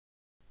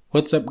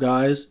What's up,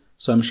 guys?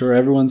 So I'm sure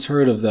everyone's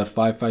heard of the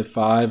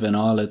 555 and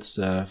all its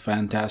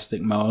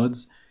fantastic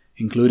modes,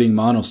 including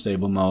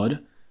Monostable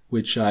mode,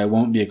 which I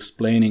won't be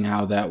explaining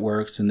how that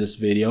works in this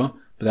video,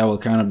 but that will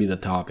kind of be the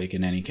topic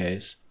in any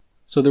case.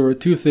 So there were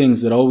two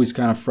things that always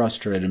kind of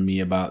frustrated me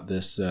about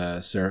this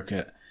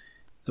circuit.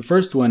 The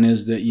first one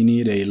is that you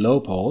need a low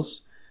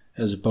pulse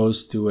as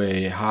opposed to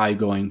a high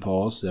going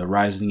pulse, a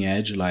rising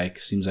edge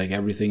seems like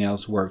everything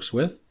else works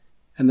with.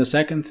 And the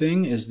second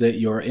thing is that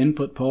your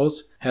input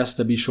pulse has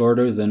to be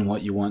shorter than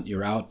what you want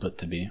your output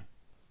to be.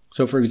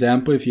 So for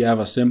example, if you have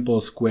a simple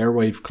square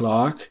wave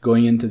clock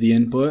going into the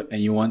input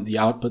and you want the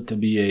output to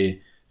be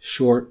a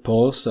short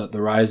pulse at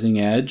the rising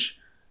edge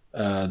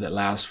that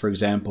lasts, for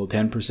example,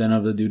 10%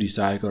 of the duty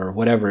cycle or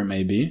whatever it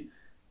may be,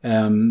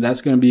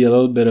 that's going to be a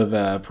little bit of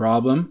a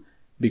problem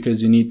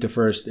because you need to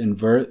first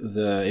invert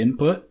the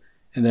input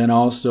and then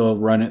also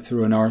run it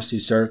through an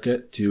RC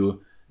circuit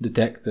to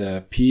detect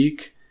the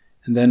peak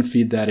and then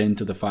feed that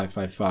into the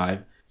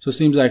 555. So it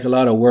seems like a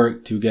lot of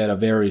work to get a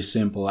very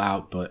simple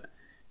output.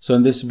 So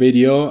in this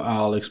video,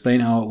 I'll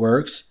explain how it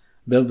works,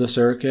 build the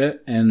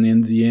circuit, and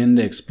in the end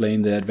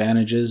explain the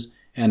advantages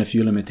and a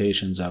few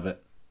limitations of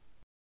it.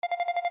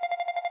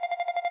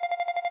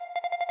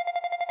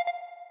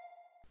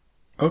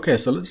 Okay,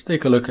 so let's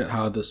take a look at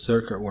how the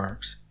circuit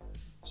works.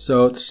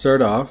 So to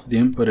start off, the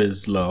input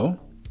is low.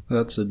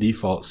 That's the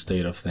default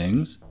state of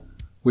things,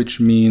 which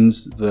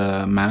means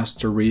the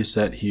master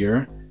reset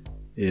here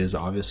is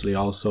obviously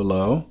also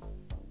low,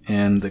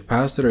 and the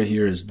capacitor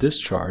here is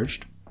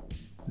discharged.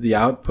 The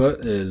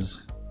output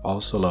is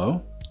also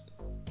low,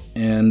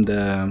 and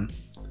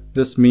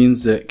this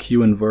means that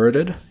Q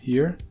inverted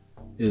here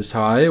is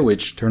high,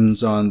 which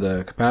turns on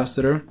the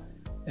capacitor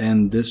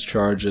and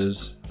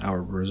discharges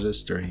our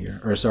resistor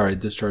here, or sorry,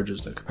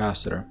 discharges the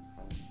capacitor.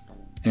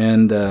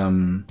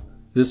 And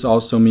this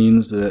also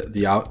means that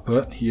the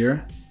output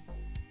here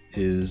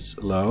is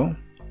low,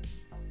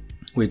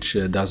 which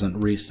doesn't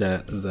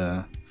reset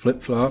the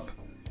flip-flop,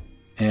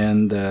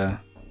 and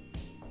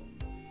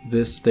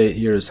this state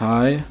here is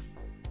high,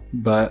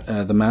 but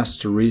the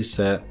master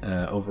reset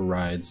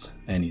overrides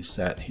any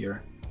set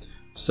here.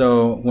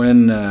 So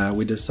when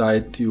we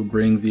decide to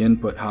bring the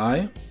input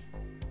high,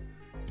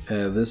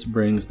 this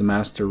brings the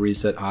master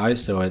reset high,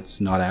 so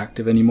it's not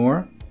active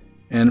anymore,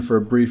 and for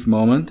a brief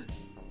moment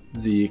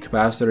the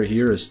capacitor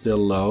here is still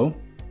low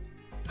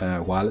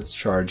while it's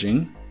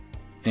charging.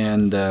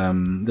 And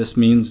this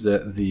means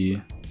that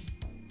the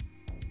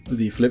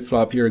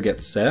flip-flop here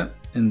gets set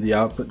and the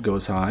output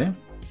goes high,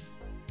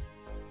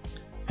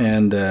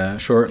 and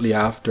shortly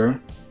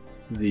after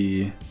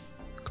the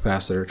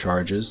capacitor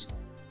charges,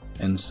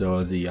 and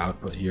so the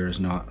output here is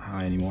not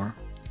high anymore.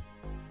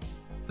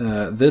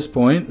 At this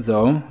point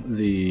though,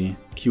 the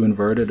Q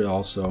inverted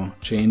also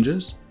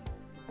changes,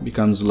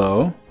 becomes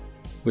low,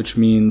 which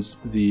means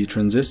the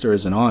transistor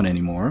isn't on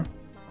anymore,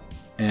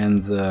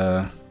 and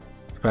the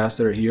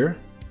capacitor here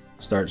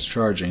starts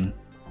charging.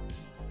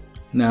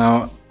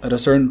 Now at a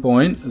certain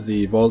point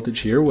the voltage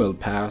here will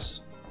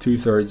pass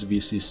 2/3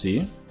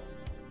 VCC,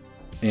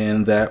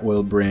 and that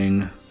will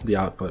bring the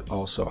output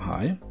also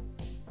high,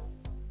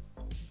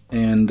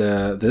 and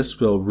this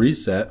will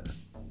reset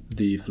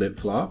the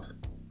flip-flop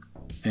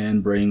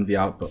and bring the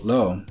output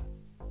low.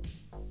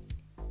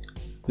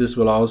 This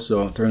will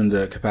also turn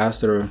the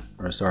capacitor,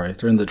 or sorry,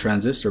 turn the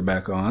transistor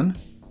back on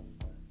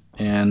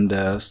and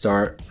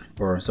start,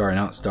 or sorry,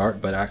 not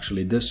start, but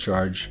actually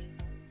discharge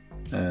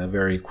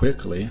very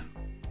quickly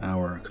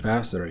our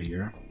capacitor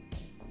here.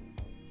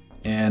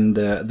 And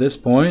at this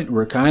point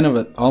we're kind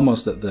of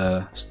almost at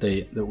the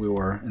state that we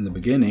were in the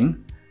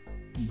beginning,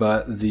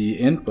 but the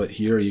input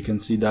here you can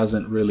see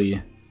doesn't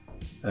really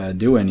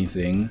do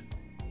anything,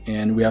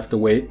 and we have to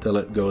wait till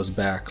it goes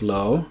back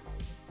low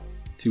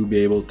to be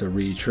able to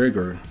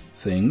re-trigger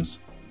things,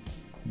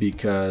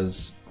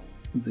 because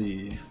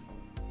the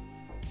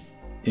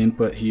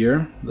input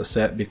here, the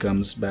set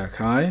becomes back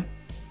high,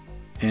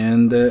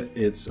 and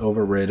it's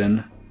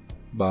overridden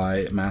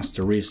by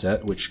master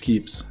reset, which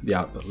keeps the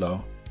output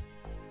low.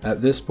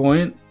 At this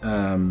point,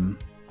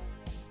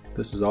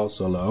 this is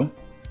also low.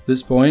 At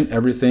this point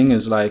everything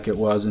is like it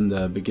was in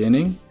the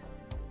beginning,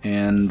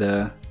 and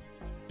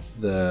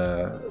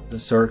the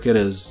circuit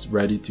is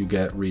ready to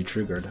get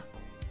re-triggered.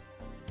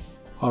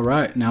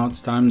 Alright, now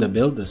it's time to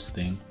build this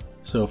thing.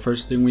 So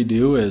first thing we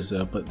do is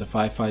put the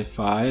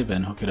 555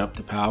 and hook it up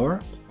to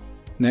power.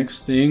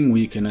 Next thing,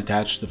 we can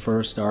attach the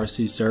first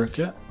RC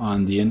circuit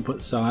on the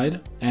input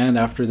side, and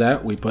after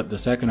that we put the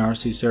second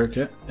RC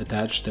circuit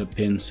attached to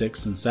pin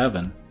 6 and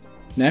 7.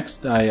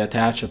 Next, I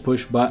attach a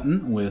push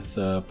button with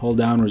a pull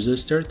down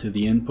resistor to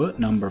the input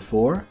number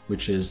 4,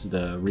 which is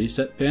the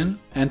reset pin.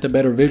 And to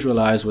better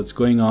visualize what's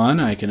going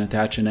on, I can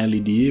attach an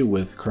LED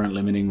with current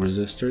limiting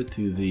resistor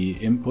to the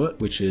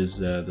input, which is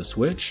the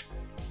switch,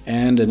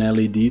 and an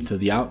LED to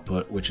the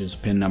output, which is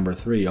pin number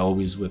 3,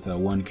 always with a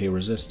 1K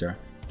resistor.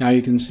 Now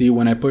you can see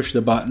when I push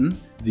the button,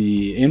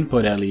 the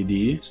input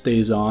LED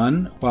stays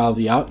on while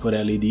the output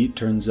LED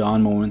turns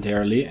on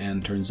momentarily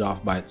and turns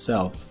off by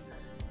itself.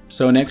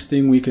 So next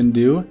thing we can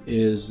do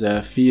is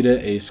feed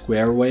it a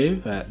square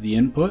wave at the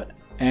input,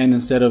 and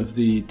instead of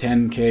the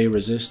 10K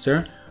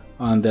resistor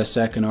on the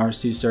second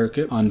RC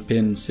circuit on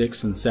pin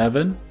 6 and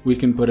 7, we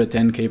can put a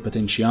 10K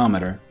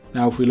potentiometer.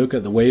 Now if we look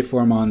at the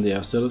waveform on the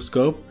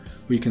oscilloscope,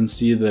 we can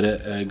see that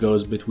it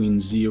goes between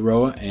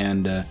 0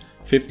 and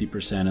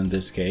 50% in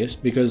this case,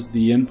 because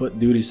the input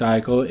duty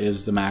cycle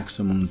is the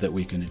maximum that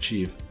we can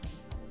achieve.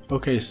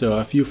 Okay, so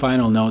a few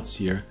final notes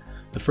here.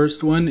 The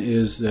first one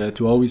is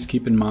to always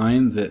keep in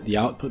mind that the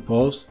output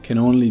pulse can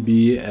only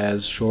be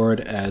as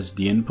short as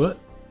the input.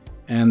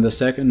 And the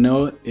second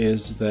note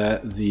is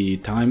that the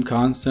time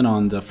constant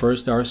on the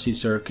first RC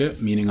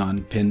circuit, meaning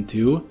on pin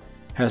 2,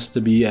 has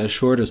to be as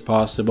short as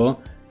possible,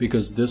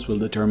 because this will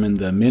determine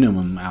the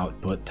minimum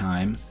output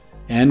time.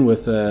 And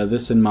with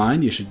this in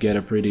mind, you should get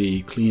a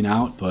pretty clean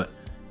output.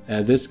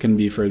 This can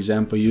be, for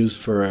example,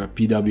 used for a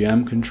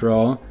PWM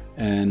control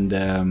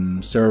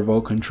and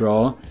servo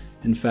control.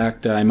 In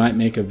fact, I might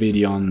make a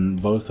video on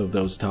both of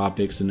those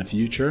topics in the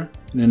future.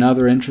 And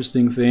another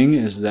interesting thing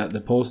is that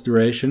the pulse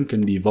duration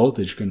can be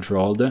voltage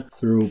controlled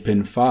through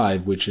pin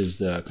 5, which is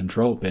the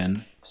control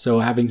pin.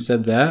 So having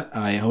said that,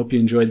 I hope you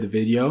enjoyed the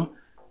video.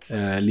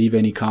 Leave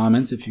any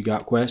comments if you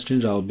got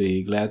questions, I'll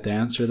be glad to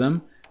answer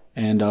them.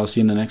 And I'll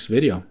see you in the next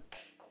video.